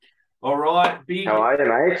All right, How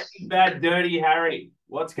are you, big bad dirty Harry.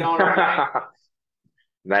 What's going on, mate?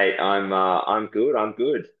 mate? Mate, I'm good. I'm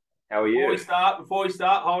good. How are you? Before we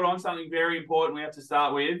start, hold on, something very important we have to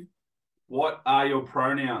start with. What are your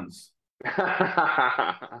pronouns?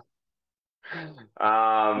 I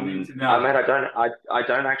need to I know. mean, I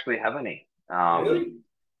don't actually have any. Really?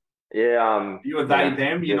 Yeah, You are they,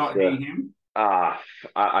 them, you're just not he, him? uh,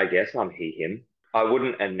 I guess I'm he, him. I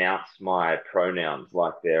wouldn't announce my pronouns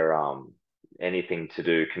like they're anything to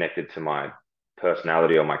do connected to my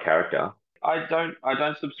personality or my character. I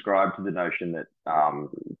don't subscribe to the notion that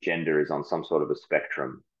gender is on some sort of a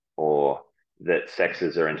spectrum or that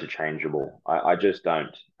sexes are interchangeable. I just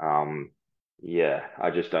don't. Yeah,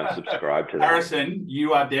 I just don't subscribe to that. Harrison,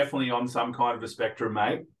 you are definitely on some kind of a spectrum,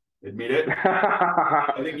 mate. Admit it.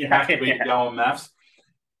 I think you have to be to Yeah. go on maths.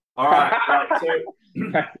 All right, right.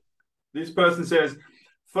 So this person says,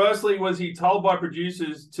 firstly, was he told by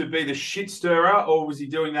producers to be the shit stirrer or was he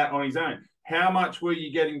doing that on his own? How much were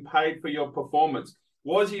you getting paid for your performance?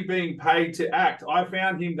 Was he being paid to act? I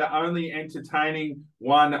found him the only entertaining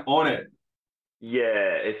one on it.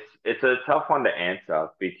 Yeah, it's a tough one to answer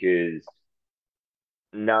because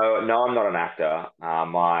no, I'm not an actor.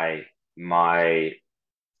 My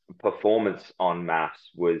performance on Maths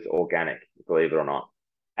was organic, believe it or not.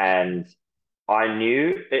 And I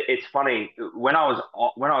knew it's funny when I was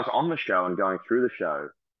on the show and going through the show,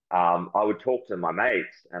 I would talk to my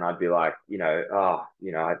mates and I'd be like,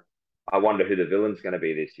 I wonder who the villain's going to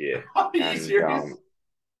be this year. Are you And serious?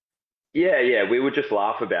 yeah, we would just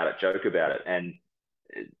laugh about it, joke about it, and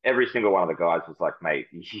every single one of the guys was like, "Mate,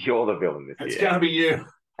 you're the villain this It's year." going to be you.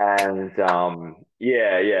 And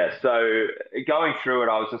yeah. So going through it,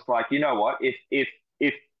 I was just like, you know what? If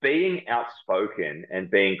being outspoken and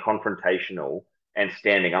being confrontational and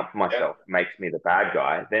standing up for Yeah. myself makes me the bad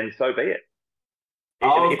guy, then so be it.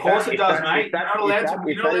 Oh, of If course that it if does, that if mate. that if that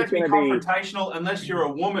You're if not that allowed is to be going to be confrontational unless you're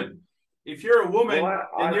a woman. If you're a well, woman,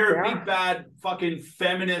 then I you're a found big bad fucking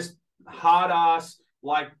feminist hard ass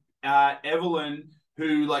like Evelyn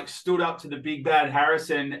who like stood up to the big bad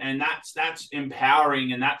Harrison, and that's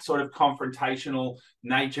empowering, and that sort of confrontational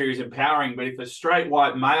nature is empowering. But if a straight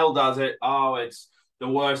white male does it, oh, it's the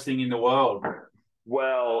worst thing in the world.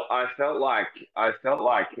 well, I felt like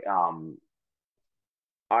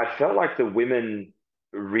the women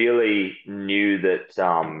really knew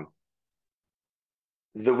that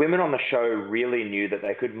the women on the show really knew that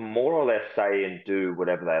they could more or less say and do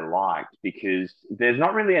whatever they liked because there's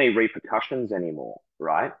not really any repercussions anymore,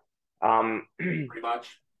 right? Pretty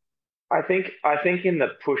much. I think in the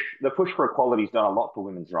push for equality has done a lot for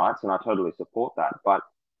women's rights, and I totally support that. But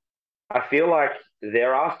I feel like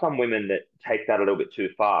there are some women that take that a little bit too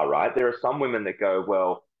far, right? There are some women that go,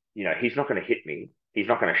 well, he's not going to hit me. He's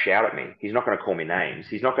not going to shout at me. He's not going to call me names.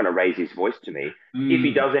 He's not going to raise his voice to me. Mm. If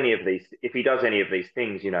he does any of these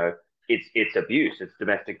things, it's abuse. It's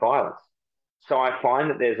domestic violence. So I find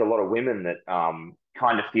that there's a lot of women that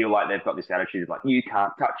kind of feel like they've got this attitude of like, you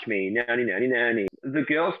can't touch me, no, no, no, no, no. The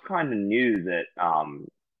girls kind of knew that,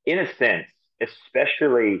 in a sense,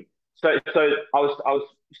 especially. So I was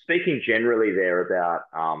speaking generally there about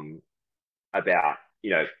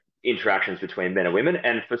interactions between men and women,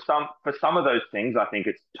 and for some of those things, I think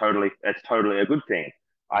it's totally a good thing.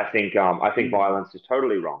 I think Mm. violence is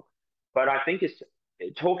totally wrong, but I think it's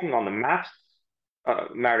talking on the maths,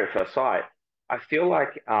 married at first sight. I feel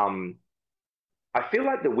like I feel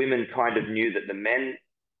like the women kind of knew that the men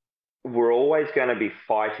were always going to be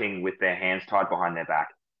fighting with their hands tied behind their back.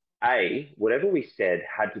 Whatever we said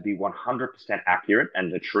had to be 100% accurate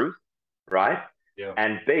and the truth, right? Yeah.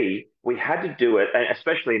 And B, we had to do it, and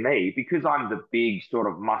especially me, because I'm the big sort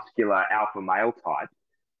of muscular alpha male type.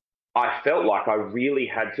 I felt like I really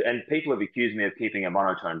had to, and people have accused me of keeping a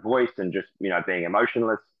monotone voice and just, being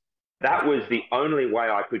emotionless. That was the only way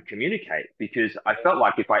I could communicate because I felt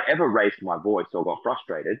like if I ever raised my voice or got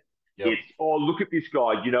frustrated, Yep. it's, oh, look at this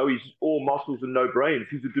guy, he's all muscles and no brains.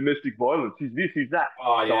 He's a domestic violence. He's this, he's that.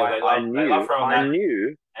 Oh So yeah, I they love knew, throwing I that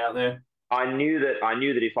knew out there. I knew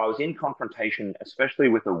that if I was in confrontation, especially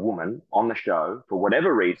with a woman on the show, for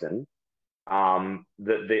whatever reason,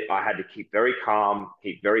 that I had to keep very calm,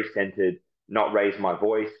 keep very centered, not raise my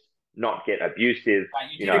voice, not get abusive,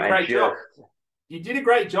 You did a and great job. just You did a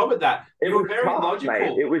great job at that. it You were was very tough, mate.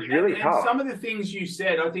 logical. It was And really tough. some of the things you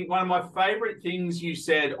said, I think one of my favorite things you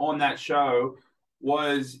said on that show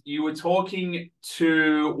was you were talking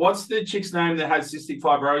to what's the chick's name that has cystic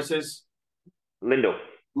fibrosis? Lyndall.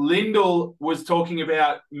 Lyndall was talking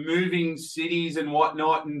about moving cities and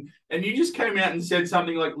whatnot, and you just came out and said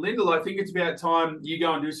something like, Lyndall, I think it's about time you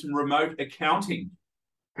go and do some remote accounting.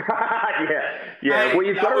 Yeah. Well, Mate,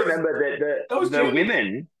 you've got to remember that that was the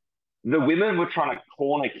genius. women were trying to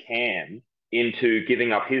corner Cam into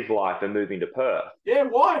giving up his life and moving to Perth. Yeah,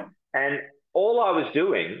 why? And all I was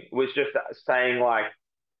doing was just saying, like,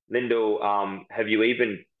 Lyndall, have you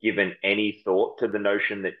even given any thought to the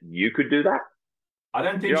notion that you could do that? I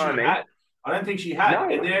don't Do you think know what she I mean? had. I don't think she had. No,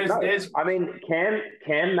 no. There's I mean,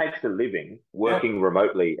 Cam makes a living yeah, working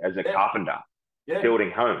remotely as a yeah, carpenter, yeah. building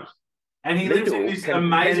homes. And he lives in Lyndall this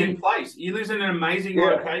amazing can place. He lives in an amazing yeah,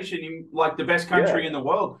 location in like the best country yeah, in the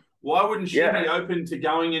world. Why wouldn't she yeah, be open to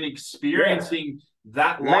going and yeah. experiencing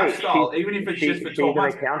that Mate, lifestyle, even if it's just for she's 12 an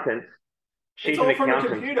months? accountant. It's She's an all from a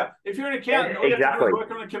accountant. computer. If you're an accountant, all you have to do is Exactly.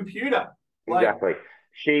 work on a computer. Like, Exactly.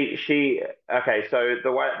 Okay, so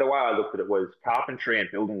the way I looked at it was carpentry and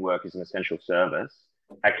building work is an essential service.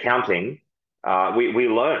 Accounting, we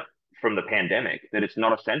learned from the pandemic that it's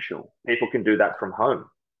not essential. People can do that from home,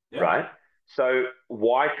 yeah, right? So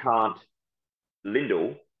why can't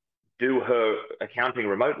Lyndall do her accounting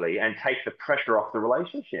remotely and take the pressure off the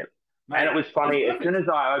relationship? And mate, it was it's funny, as soon perfect.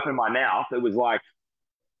 as I opened my mouth, it was like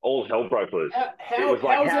all hell broke loose. It was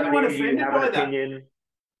like, How is how anyone dare you offended have an by that? opinion?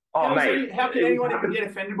 Oh, mate, How can it was anyone even happened. get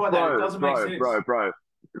offended by that? It Bro, doesn't make bro, sense. bro, bro.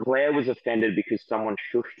 Claire was offended because someone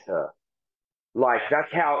shushed her. Like,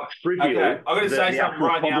 that's how Okay, trivial I'm going to say the something actual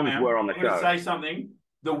right now, problems man. were on the I'm going to show. say something.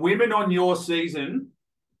 The women on your season,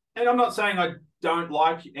 and I'm not saying I don't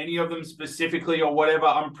like any of them specifically or whatever.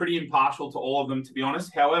 I'm pretty impartial to all of them, to be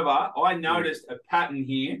honest. However, I noticed a pattern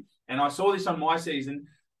here, and I saw this on my season.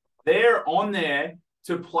 They're on there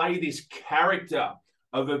to play this character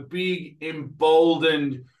of a big,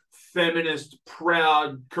 emboldened, feminist,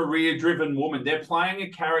 proud, career-driven woman. They're playing a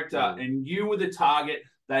character, and you were the target.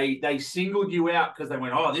 They singled you out because they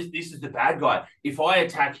went, oh, this is the bad guy. If I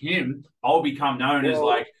attack him, I'll become known as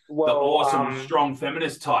like the awesome, strong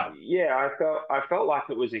feminist type. Yeah, I felt like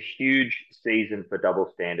it was a huge season for double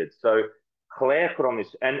standards. So Claire put on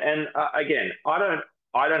this, and again, I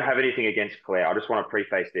don't have anything against Claire. I just want to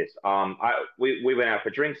preface this. We went out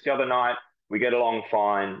for drinks the other night. We get along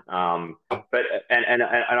fine. But and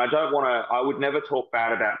I don't want to. I would never talk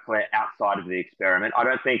bad about Claire outside of the experiment. I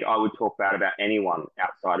don't think I would talk bad about anyone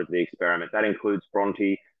outside of the experiment. That includes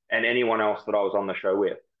Bronte and anyone else that I was on the show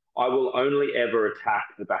with. I will only ever attack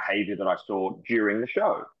the behavior that I saw during the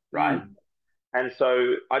show, right? And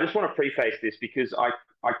so I just want to preface this because I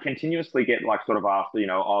continuously get like sort of asked,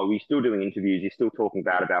 oh, are you still doing interviews? You're still talking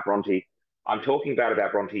bad about Bronte. I'm talking bad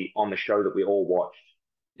about Bronte on the show that we all watched.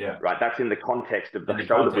 Yeah. Right. That's in the context of the In the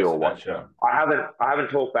show that we context all of that watched. show. I haven't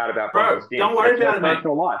talked bad about Bro, Bronte don't Stint. worry It's her about it, mate.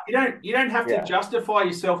 personal life. You don't have to Yeah. justify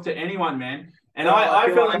yourself to anyone, man. And Well, I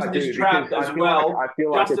feel fell like into I this do trap because as well, I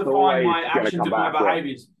feel like it's justifying always my going to actions come and my back. Yeah.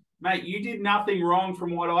 behaviors. Mate, you did nothing wrong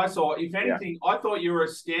from what I saw. If Yeah. anything, I thought you were a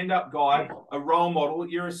stand-up guy, a role model.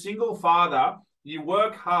 You're a single father. You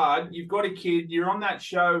work hard. You've got a kid. You're on that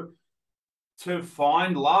show to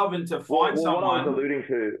find love and to find What I was someone.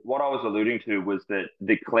 alluding to was that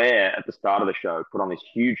the Claire at the start of the show put on this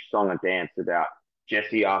huge song and dance about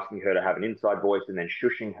Jesse asking her to have an inside voice and then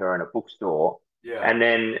shushing her in a bookstore. Yeah. And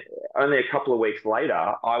then only a couple of weeks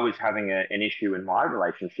later, I was having an issue in my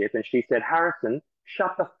relationship, and she said, "Harrison,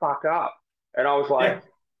 shut the fuck up." And I was like,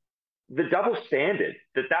 the double standard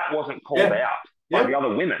that wasn't called out by the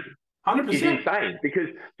other women 100%. is insane because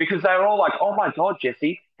they were all like, "Oh my God,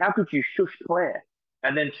 Jesse, how could you shush Claire?"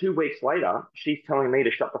 And then 2 weeks later, she's telling me to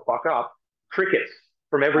shut the fuck up. Crickets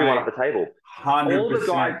from everyone at the table. 100%.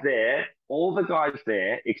 All the guys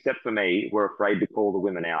there, except for me, were afraid to call the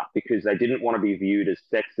women out because they didn't want to be viewed as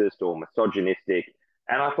sexist or misogynistic.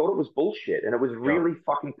 And I thought it was bullshit, and it was really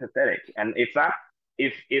fucking pathetic. And if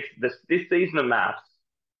this season of Maths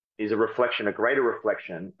is a greater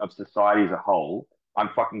reflection of society as a whole, I'm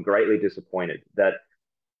fucking greatly disappointed. That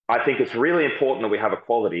I think it's really important that we have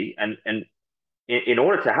equality, and in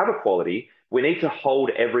order to have equality, we need to hold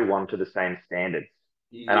everyone to the same standards.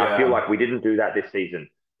 And I feel like we didn't do that this season.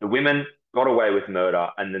 The women got away with murder,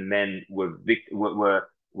 and the men were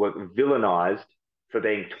villainized for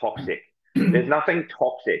being toxic. There's nothing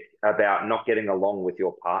toxic about not getting along with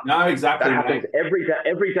your partner. No, exactly. That happens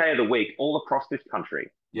every day of the week, all across this country.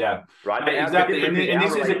 Yeah, right. Mate, exactly. And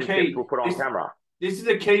this is a key. We'll put on camera. This is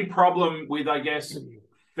a key problem with, I guess,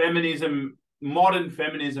 feminism, modern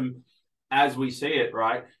feminism, as we see it.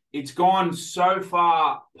 Right, it's gone so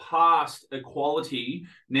far past equality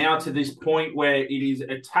now to this point where it is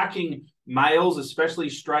attacking males, especially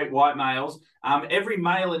straight white males. Every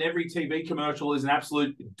male in every TV commercial is an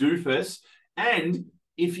absolute doofus. And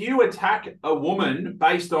if you attack a woman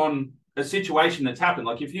based on a situation that's happened,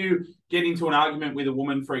 like if you get into an argument with a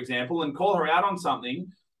woman, for example, and call her out on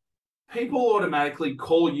something, people automatically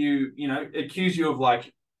call you, accuse you of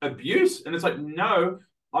like abuse. And it's like, no,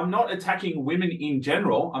 I'm not attacking women in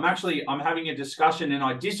general. I'm having a discussion and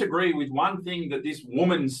I disagree with one thing that this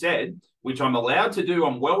woman said, which I'm allowed to do.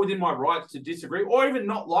 I'm well within my rights to disagree or even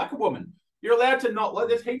not like a woman. You're allowed to not like,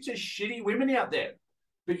 there's heaps of shitty women out there,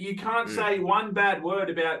 but you can't say one bad word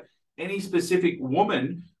about any specific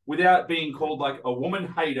woman without being called like a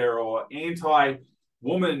woman hater or anti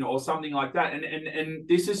woman or something like that. And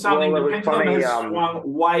this is something Well, it the was pendulum funny. has swung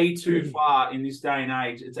way too far in this day and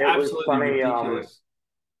age. It's It was absolutely funny. ridiculous.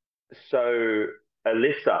 So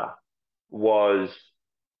Alyssa was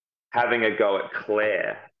having a go at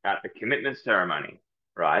Claire at the commitment ceremony,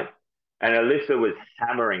 right? And Alyssa was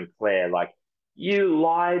hammering Claire like, "You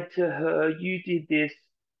lied to her. You did this."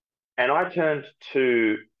 And I turned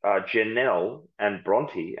to Janelle and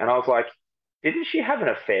Bronte, and I was like, "Didn't she have an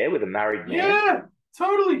affair with a married man?" Yeah,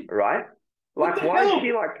 totally. Right? What the Like, why is she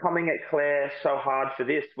hell? like coming at Claire so hard for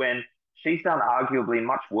this when she's done arguably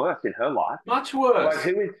much worse in her life? Much Like, worse.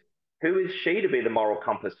 who is she to be the moral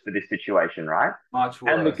compass for this situation, right? Much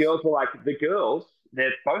And the worse. girls were like,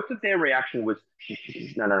 their both of their reaction was,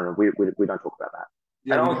 no, no, no, we don't talk about that.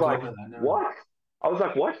 Yeah, And I we was don't talk like, about that. No. what? I was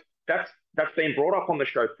like, what? That's been brought up on the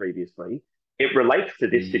show previously. It relates to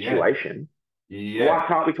this Yeah. situation. Yeah. Why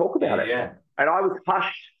can't we talk about it? Yeah. And I was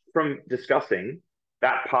hushed from discussing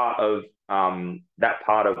that part of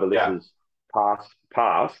Yeah. Alyssa's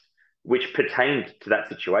past, which pertained to that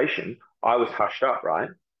situation. I was hushed up, right?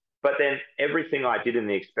 But then everything I did in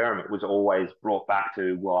the experiment was always brought back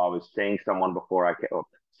to, well, I was seeing someone before or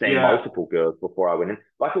seeing Yeah. multiple girls before I went in.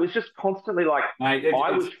 Like it was just constantly like Mate, I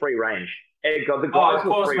it's was free range. God, the oh, guys of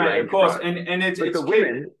were course, free mate, of range, course. bro. And But it's the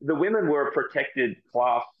key. women were a protected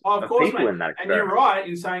class Oh, of of course, people mate. in that And you're experiment. right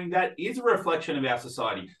in saying that is a reflection of our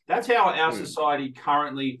society. That's how our Hmm. society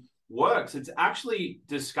currently works. It's actually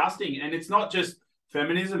disgusting. And it's not just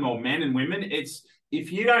feminism or men and women. It's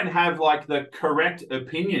if you don't have like the correct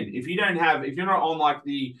opinion, if you're not on like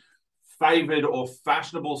the favored or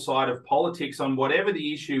fashionable side of politics on whatever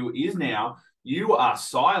the issue is now, you are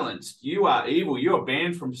silenced. You are evil. You are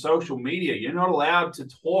banned from social media. You're not allowed to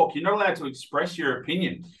talk. You're not allowed to express your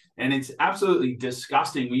opinion. And it's absolutely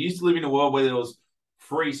disgusting. We used to live in a world where there was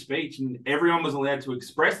free speech and everyone was allowed to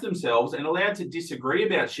express themselves and allowed to disagree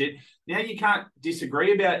about shit. Now you can't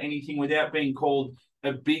disagree about anything without being called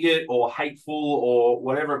a bigot or hateful or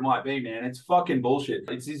whatever it might be, man. It's fucking bullshit.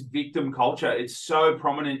 It's this victim culture. It's so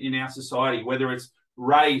prominent in our society, whether it's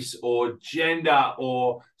race or gender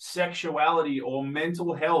or sexuality or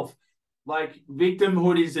mental health. Like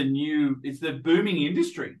victimhood is it's the booming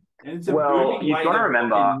industry and it's a Well, booming you've way got to to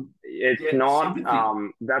remember fucking it's get not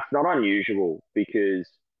sympathy. that's not unusual because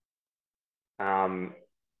um,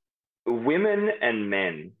 women and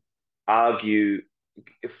men argue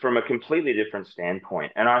from a completely different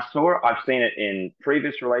standpoint. And I've seen it in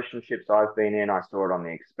previous relationships I've been in. I saw it on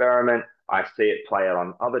The Experiment. I see it play out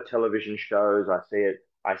on other television shows. I see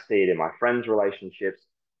it in my friends' relationships.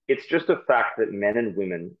 It's just a fact that men and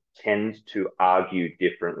women tend to argue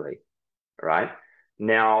differently, right?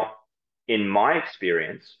 Now, in my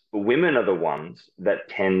experience, women are the ones that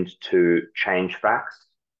tend to change facts,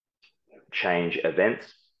 change events,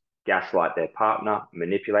 gaslight their partner,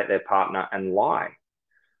 manipulate their partner, and lie.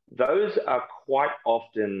 Those are quite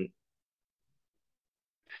often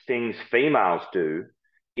things females do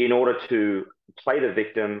in order to play the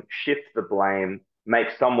victim, shift the blame, make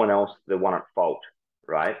someone else the one at fault,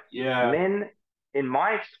 right? Yeah. Men, in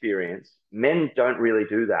my experience, men don't really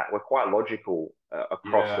do that. We're quite logical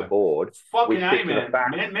across the Yeah. board. We Fucking A, stick to the man.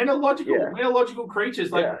 facts. Men are logical. Yeah, Men are logical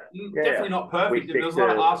creatures. Like yeah, yeah, yeah. definitely not We perfect. And there's stick a lot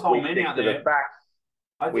of to asshole we men stick out to the there. facts.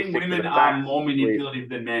 I We think stick to women the are facts. more We manipulative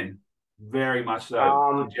than men. Very much so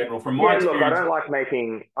Um, in general. From my yeah, look, experience.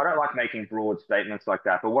 I don't like making broad statements like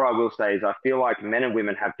that. But what I will say is, I feel like men and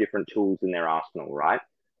women have different tools in their arsenal, right?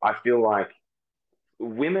 I feel like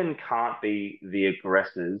women can't be the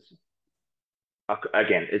aggressors.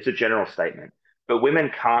 Again, it's a general statement, but women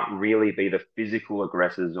can't really be the physical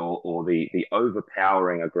aggressors or the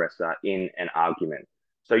overpowering aggressor in an argument.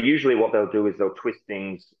 So usually, what they'll do is they'll twist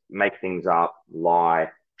things, make things up, lie,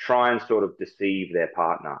 try and sort of deceive their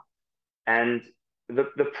partner. And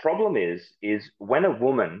the problem is when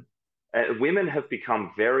women have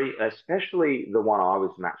become very, especially the one I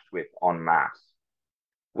was matched with on Mafs,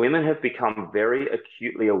 women have become very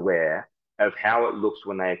acutely aware of how it looks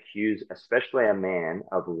when they accuse, especially a man,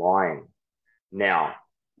 of lying. Now,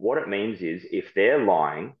 what it means is if they're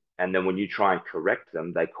lying and then when you try and correct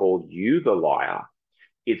them, they call you the liar,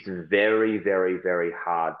 it's very, very, very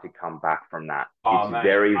hard to come back from that. Oh, It's mate,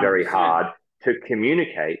 very, very 100%. hard to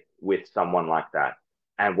communicate with someone like that.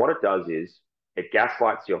 And what it does is it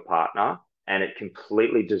gaslights your partner and it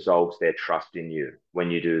completely dissolves their trust in you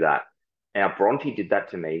when you do that. Now, Bronte did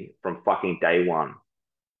that to me from fucking day one,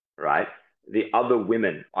 right? The other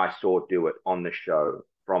women I saw do it on the show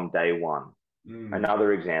from day one.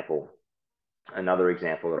 Another example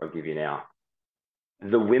that I'll give you now.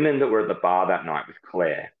 The women that were at the bar that night with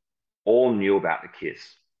Claire all knew about the kiss.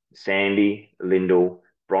 Sandy, Lyndall,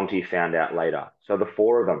 Bronte found out later. So the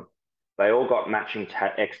four of them, they all got matching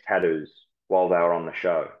X tattoos while they were on the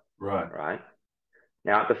show. Right.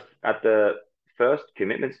 Now at the first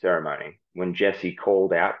commitment ceremony, when Jesse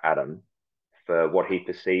called out Adam for what he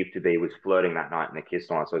perceived to be was flirting that night and the kiss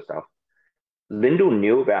and all that sort of stuff, Lyndall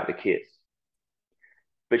knew about the kiss,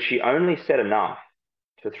 but she only said enough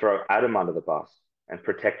to throw Adam under the bus and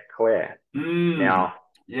protect Claire. Now,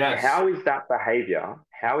 yes. How is that behavior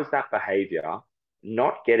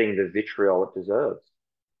not getting the vitriol it deserves?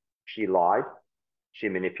 She lied, she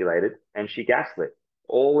manipulated, and she gaslit,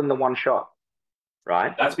 all in the one shot,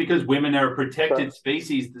 right? That's because women are a protected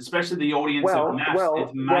species, especially the audience of Mafs.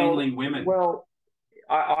 It's mainly women. Well,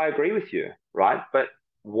 I agree with you, right? But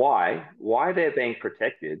why they're being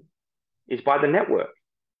protected is by the network.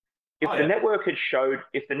 If the network had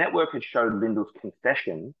showed Lyndall's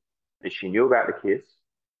confession that she knew about the kiss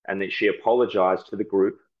and that she apologized to the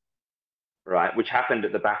group, right, which happened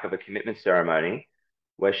at the back of a commitment ceremony,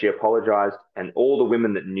 where she apologized and all the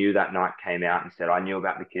women that knew that night came out and said, I knew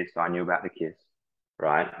about the kiss,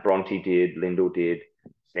 right? Bronte did, Lyndall did,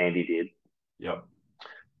 Sandy did. Yep.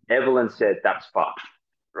 Evelyn said, that's fucked,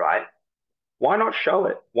 right? Why not show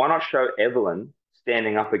it? Why not show Evelyn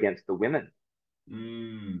standing up against the women?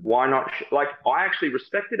 Why not? I actually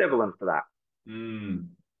respected Evelyn for that.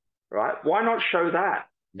 Right? Why not show that?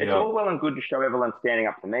 It's all well and good to show Evelyn standing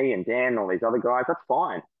up to me and Dan and all these other guys. That's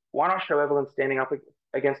fine. Why not show Evelyn standing up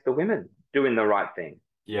against the women, doing the right thing?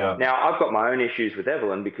 Yeah. Now, I've got my own issues with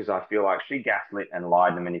Evelyn because I feel like she gaslit and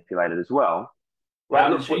lied and manipulated as well. How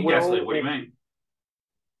did she gaslit? What do you mean?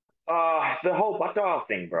 The whole butt dial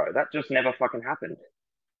thing, bro. That just never fucking happened.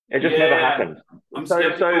 It just never happened. I'm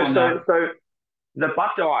skeptical on that. So the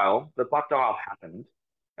butt dial happened.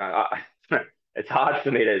 It's hard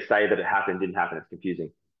for me to say that it happened, didn't happen. It's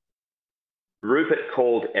confusing. Rupert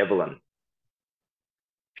called Evelyn.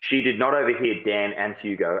 She did not overhear Dan and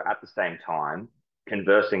Hugo at the same time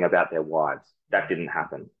conversing about their wives. That didn't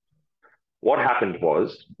happen. What happened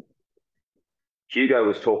was Hugo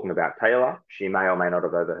was talking about Taylor. She may or may not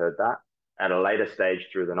have overheard that. At a later stage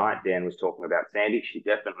through the night, Dan was talking about Sandy. She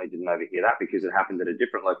definitely didn't overhear that because it happened at a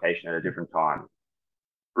different location at a different time.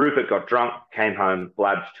 Rupert got drunk, came home,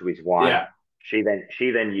 blabbed to his wife. Yeah. She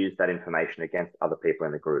then used that information against other people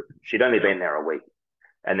in the group. She'd only been there a week.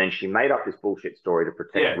 And then she made up this bullshit story to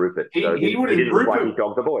protect Rupert. He didn't look like he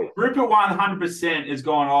dogged the boys. Rupert 100% is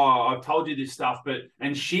going, I've told you this stuff,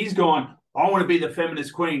 and she's gone, I want to be the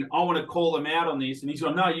feminist queen. I want to call him out on this. And he's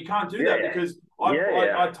gone, no, you can't do that because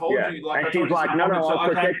I told you. Like, and she's like, no, I'll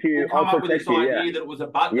protect you. We'll come up with this idea that it was a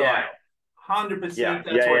butt dial. 100% that's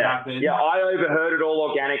what happened. Yeah, I overheard it all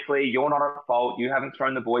organically. You're not at fault. You haven't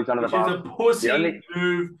thrown the boys under the bus. It's a pussy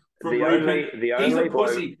move from Rupert. He's a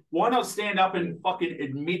pussy. Why not stand up and fucking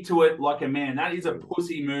admit to it like a man? That is a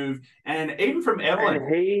pussy move. And even from Evelyn,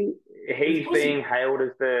 and he's being hailed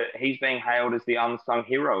as the unsung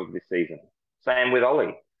hero of this season. Same with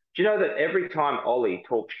Ollie. Do you know that every time Ollie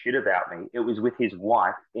talked shit about me, it was with his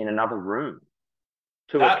wife in another room?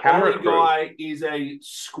 That Ollie guy is a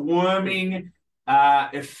squirming,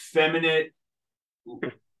 effeminate.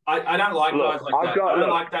 I don't like guys like that. I don't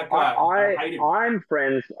like that guy. I hate him.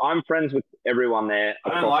 I'm friends with everyone there.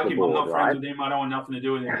 I don't like him. I'm not friends with him. I don't want nothing to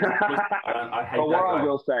do with him. I hate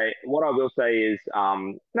that guy. What I will say is,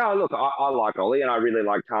 no, look, I like Ollie and I really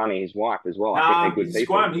like Tani, his wife, as well. I think they're good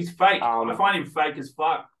people. He's fake. I find him fake as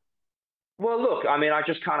fuck. Well, look, I mean, I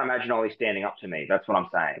just can't imagine Ollie standing up to me. That's what I'm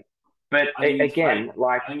saying. But again,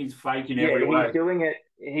 I think he's fake in every way. He's doing it.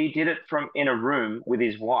 He did it from in a room with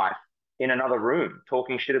his wife in another room,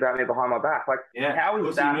 talking shit about me behind my back. Like, how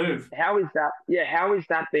is that? Move. How is that? Yeah, how is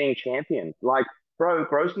that being championed? Like, bro,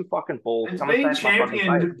 grow some fucking balls. It's being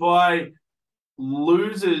championed by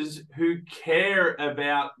losers who care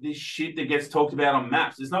about this shit that gets talked about on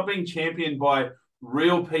Mafs. It's not being championed by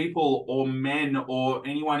real people or men or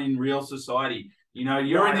anyone in real society. You know,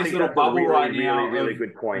 you're in this little bubble right now. Really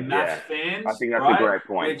good point. Mafs fans. I think that's a great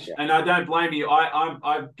point. And I don't blame you.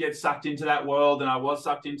 I get sucked into that world, and I was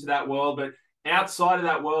sucked into that world. But outside of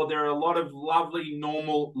that world, there are a lot of lovely,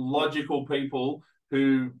 normal, logical people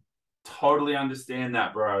who totally understand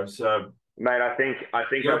that, bro. So, mate, I think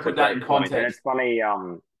you got to put that in context. And it's funny.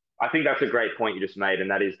 I think that's a great point you just made,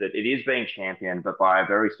 and that is that it is being championed, but by a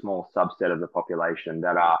very small subset of the population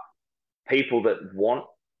that are people that want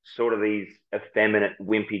sort of these effeminate,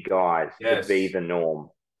 wimpy guys to be Yes. the norm.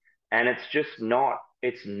 And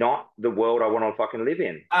it's not the world I want to fucking live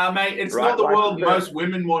in. Mate, it's not Right? the Like world most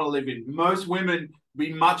women want to live in. Most women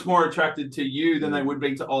be much more attracted to you than they would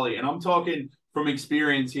be to Ollie. And I'm talking from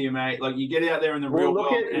experience here, mate. Like you get out there in the well, real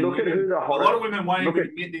world, and look at who women, the a lot hottest of women won't look even at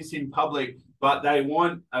admit this in public, but they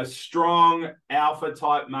want a strong alpha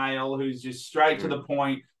type male who's just straight to the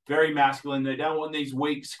point, very masculine. They don't want these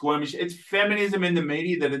weak, squirmish. It's feminism in the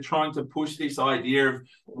media that are trying to push this idea of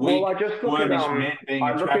weak, well, I just look at squirmish men being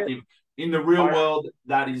I look at attractive. In the real I world,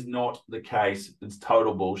 that is not the case. It's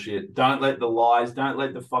total bullshit. Don't let the lies, don't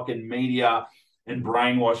let the fucking media and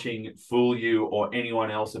brainwashing fool you or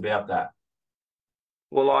anyone else about that.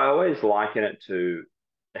 well, I always liken it to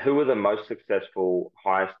who are the most successful,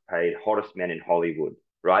 highest paid, hottest men in Hollywood,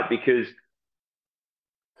 right? Because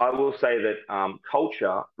I will say that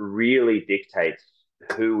culture really dictates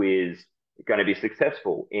who is going to be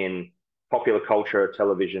successful in popular culture,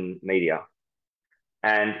 television, media.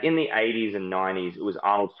 And in the 80s and 90s, it was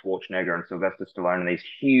Arnold Schwarzenegger and Sylvester Stallone and these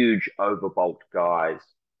huge, overbulked guys,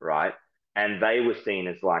 right? And they were seen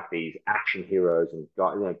as like these action heroes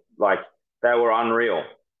and like they were unreal.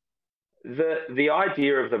 The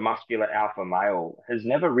idea of the muscular alpha male has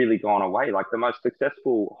never really gone away. Like the most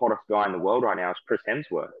successful, hottest guy in the world right now is Chris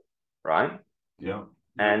Hemsworth, right? Yeah.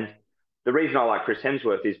 Yeah. And the reason I like Chris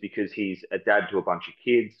Hemsworth is because he's a dad to a bunch of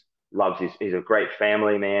kids, he's a great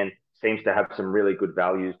family man, seems to have some really good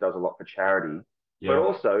values, does a lot for charity. But Yeah.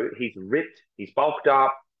 also he's ripped, he's bulked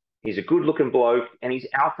up, he's a good looking bloke, and he's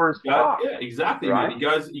alpha as fuck, Yeah, exactly, man.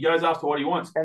 right? He goes after what he wants.